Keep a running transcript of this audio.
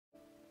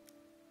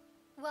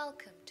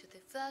Welcome to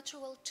the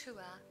virtual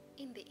tour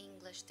in the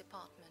English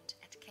department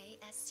at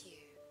KSU.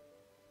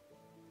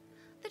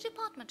 The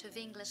Department of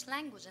English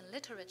Language and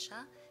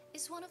Literature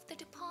is one of the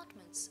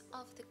departments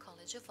of the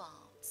College of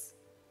Arts.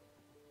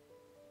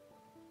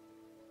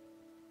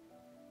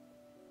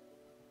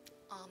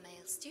 Our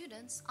male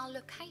students are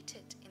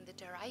located in the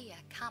Daraya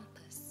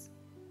campus.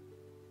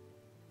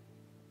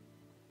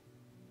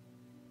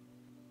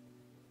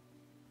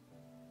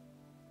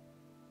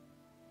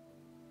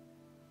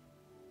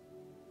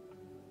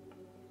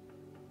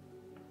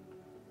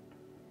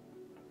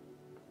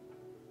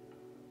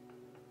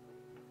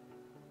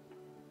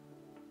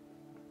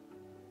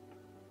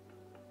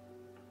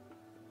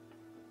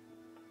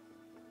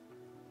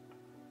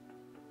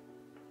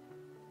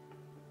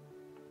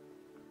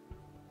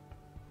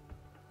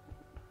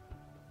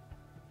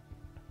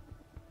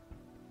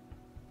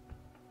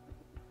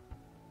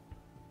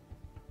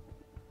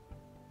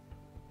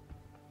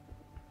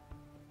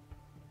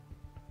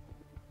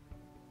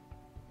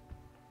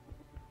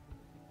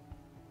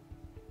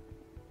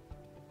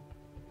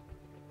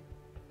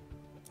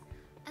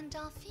 And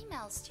our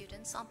female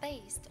students are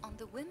based on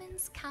the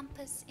women's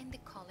campus in the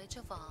College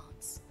of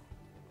Arts.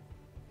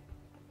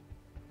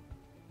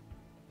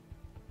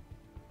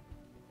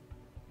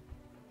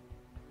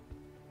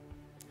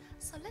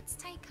 So let's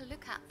take a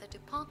look at the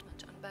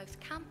department on both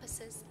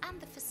campuses and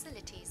the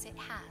facilities it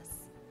has.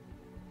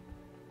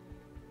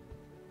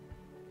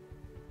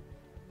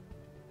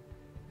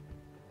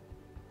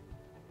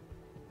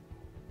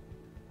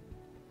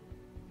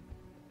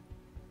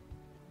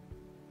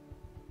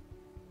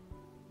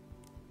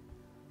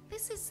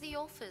 This is the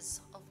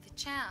office of the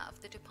chair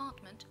of the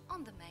department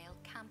on the male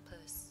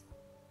campus.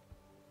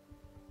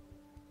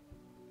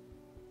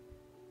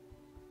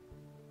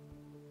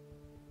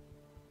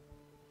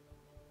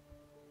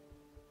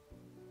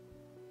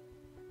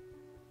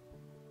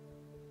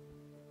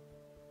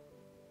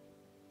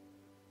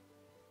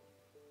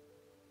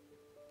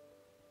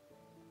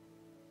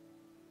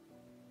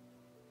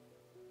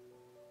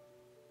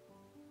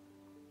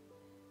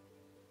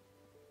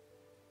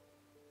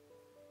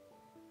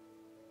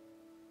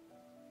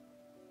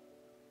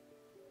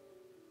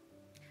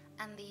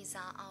 And these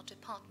are our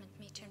department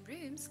meeting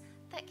rooms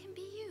that can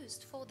be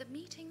used for the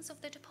meetings of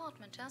the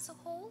department as a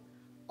whole,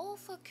 or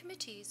for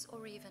committees,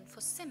 or even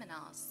for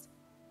seminars.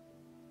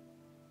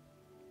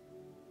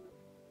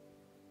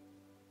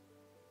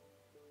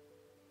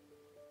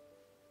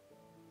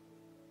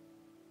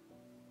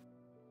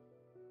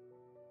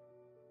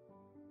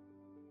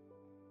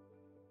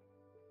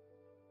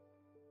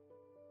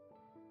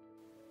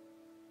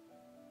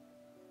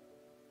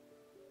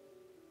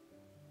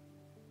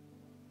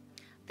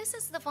 This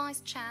is the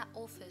Vice Chair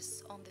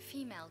office on the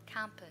female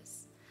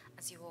campus.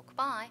 As you walk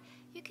by,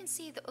 you can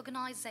see the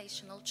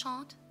organizational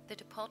chart, the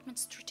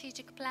department's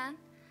strategic plan,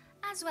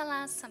 as well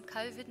as some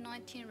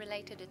COVID-19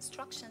 related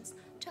instructions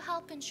to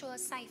help ensure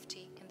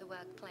safety in the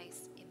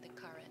workplace in the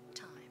current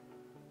time.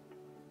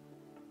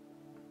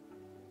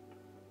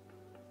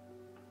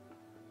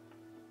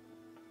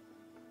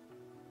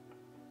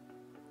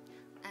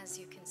 As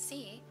you can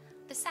see,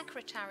 the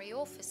Secretary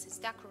office is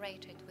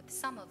decorated with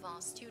some of our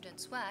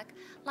students' work,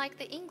 like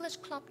the English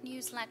Club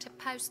newsletter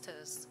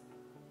posters.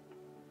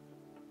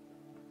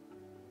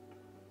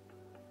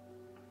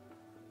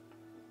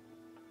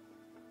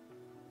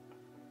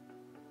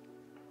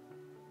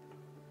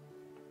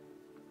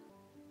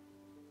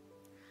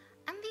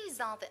 And these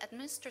are the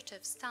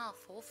administrative staff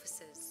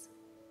offices.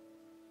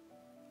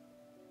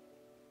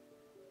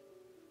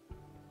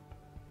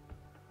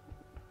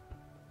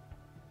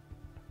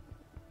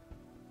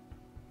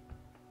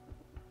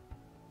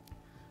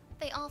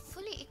 They are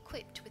fully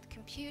equipped with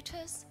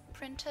computers,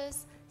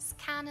 printers,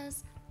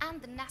 scanners,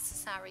 and the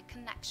necessary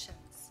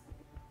connections.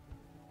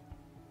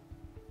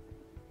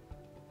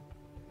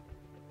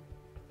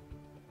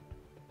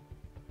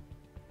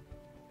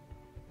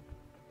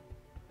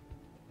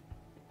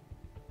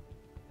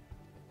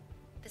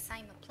 The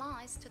same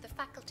applies to the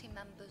faculty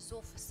members'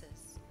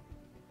 offices.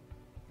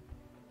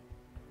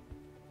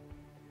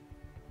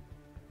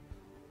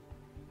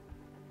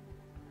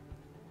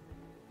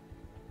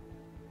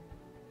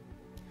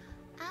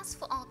 As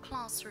for our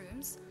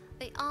classrooms,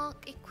 they are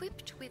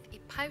equipped with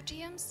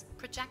podiums,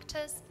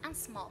 projectors, and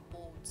smart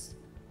boards.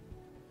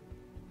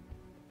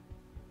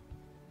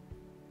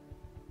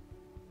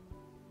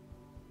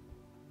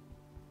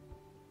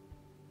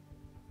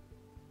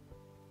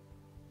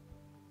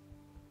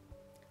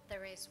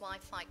 There is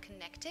Wi-Fi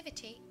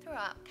connectivity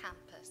throughout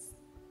campus.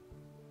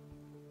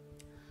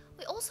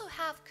 We also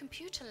have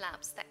computer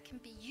labs that can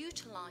be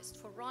utilized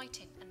for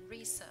writing and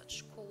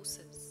research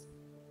courses.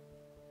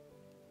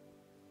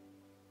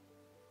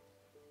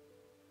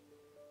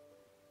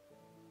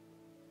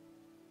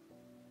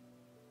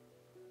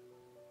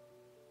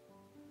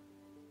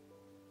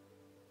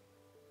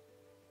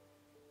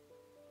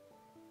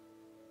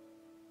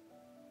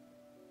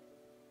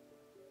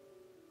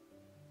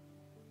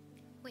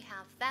 We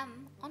have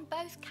them on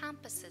both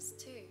campuses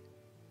too.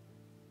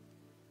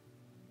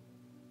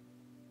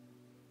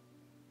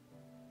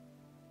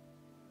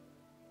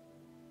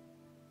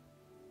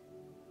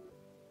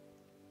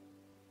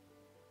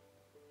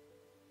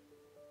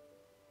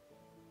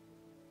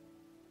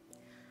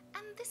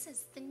 And this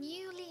is the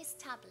newly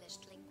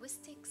established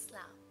Linguistics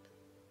Lab.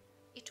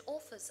 It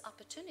offers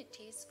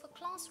opportunities for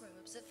classroom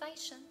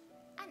observation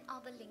and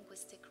other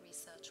linguistic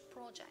research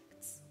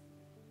projects.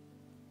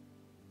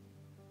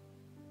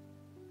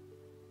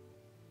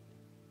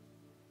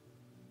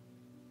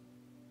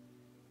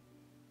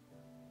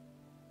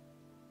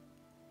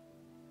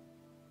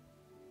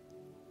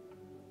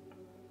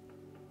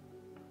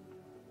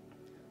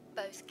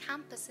 Both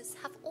campuses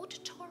have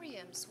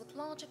auditoriums with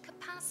larger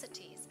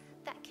capacities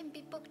that can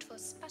be booked for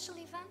special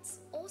events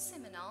or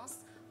seminars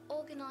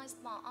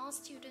organized by our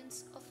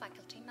students or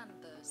faculty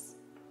members.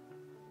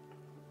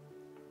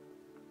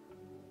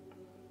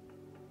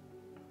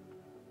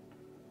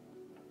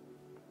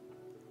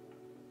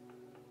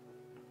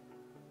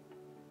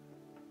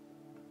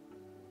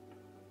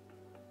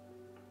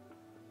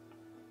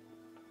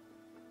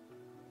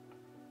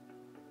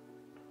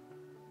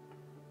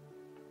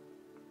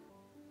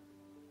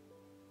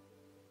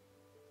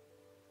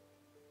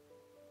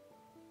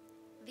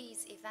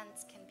 These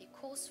events can be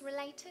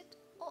course-related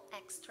or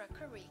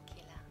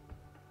extracurricular.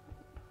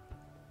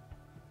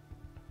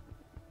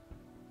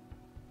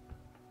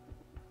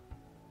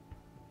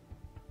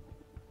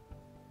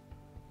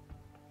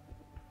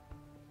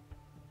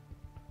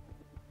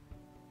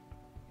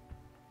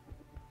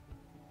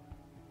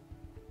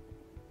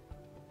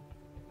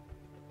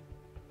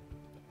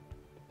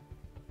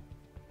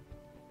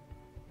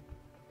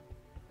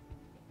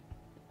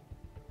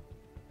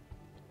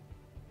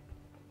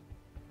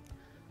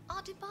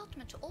 Our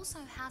department also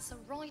has a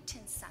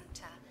writing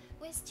center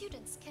where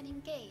students can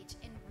engage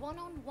in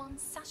one-on-one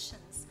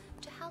sessions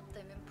to help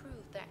them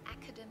improve their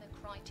academic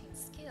writing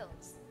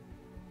skills.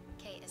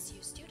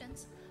 KSU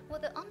students,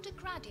 whether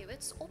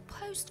undergraduates or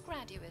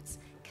postgraduates,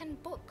 can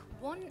book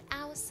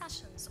 1-hour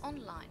sessions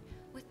online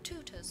with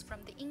tutors from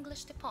the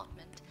English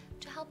department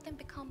to help them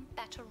become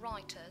better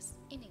writers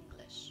in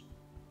English.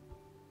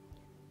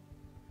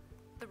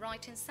 The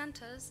writing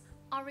centers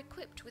are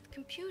equipped with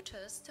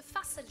computers to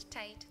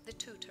facilitate the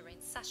tutoring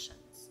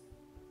sessions.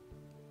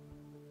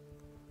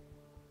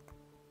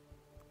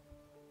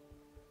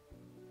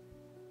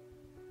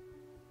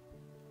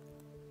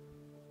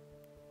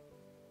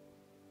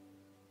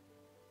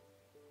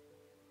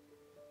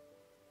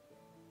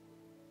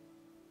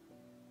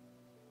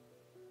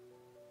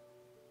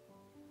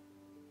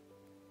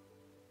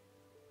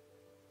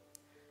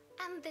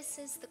 And this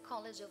is the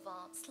College of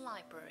Arts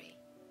library.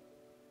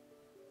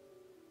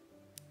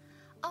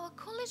 Our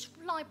college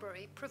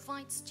library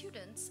provides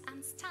students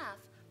and staff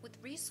with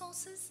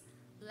resources,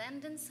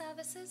 lending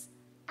services,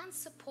 and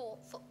support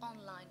for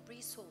online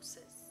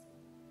resources.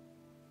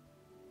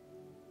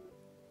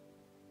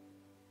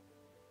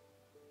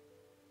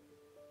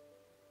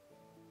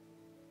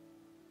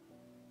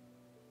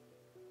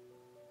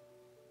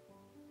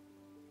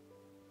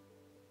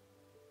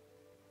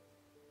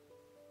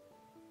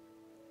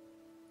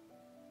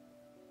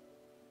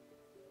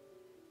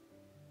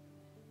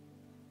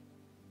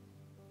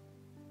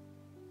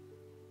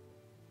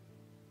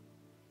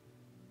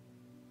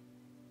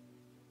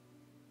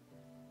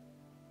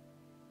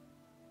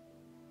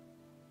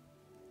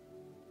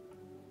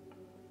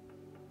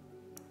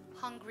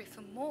 Hungry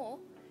for more?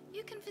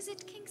 You can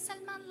visit King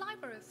Salman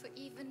Library for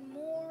even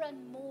more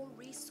and more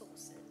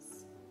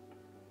resources.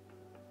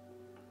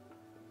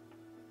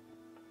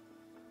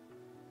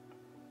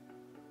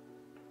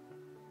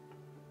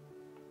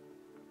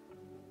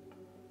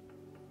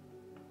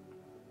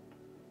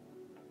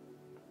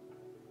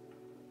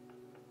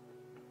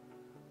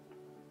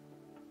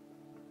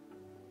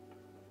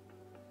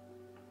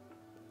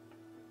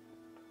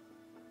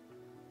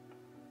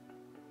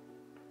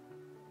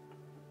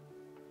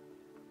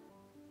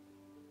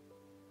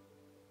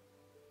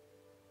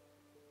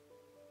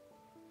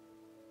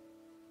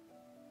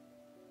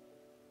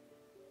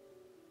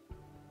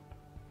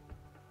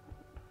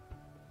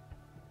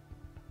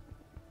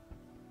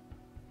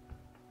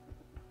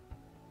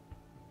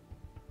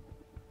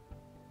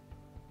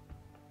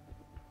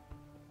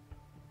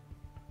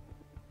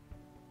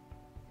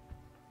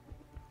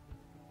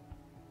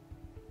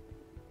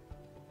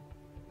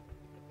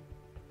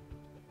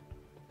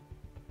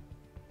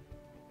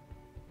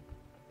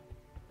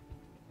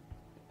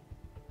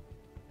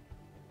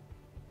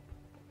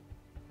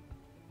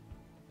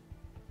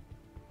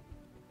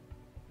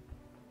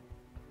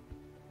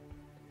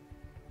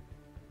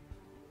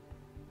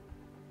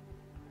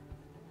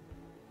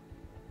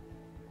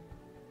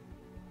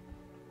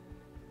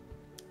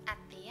 At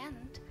the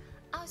end,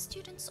 our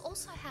students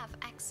also have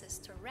access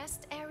to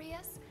rest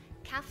areas,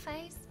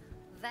 cafes,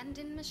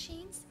 vending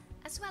machines,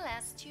 as well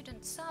as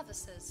student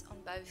services on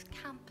both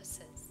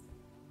campuses.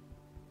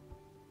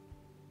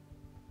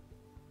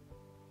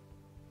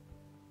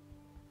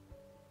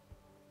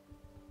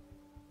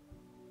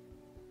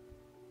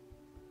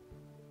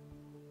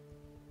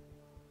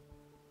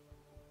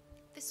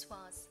 This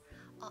was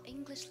our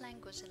English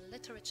Language and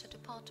Literature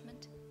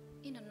department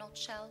in a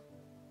nutshell,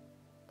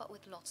 but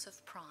with lots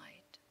of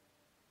pride.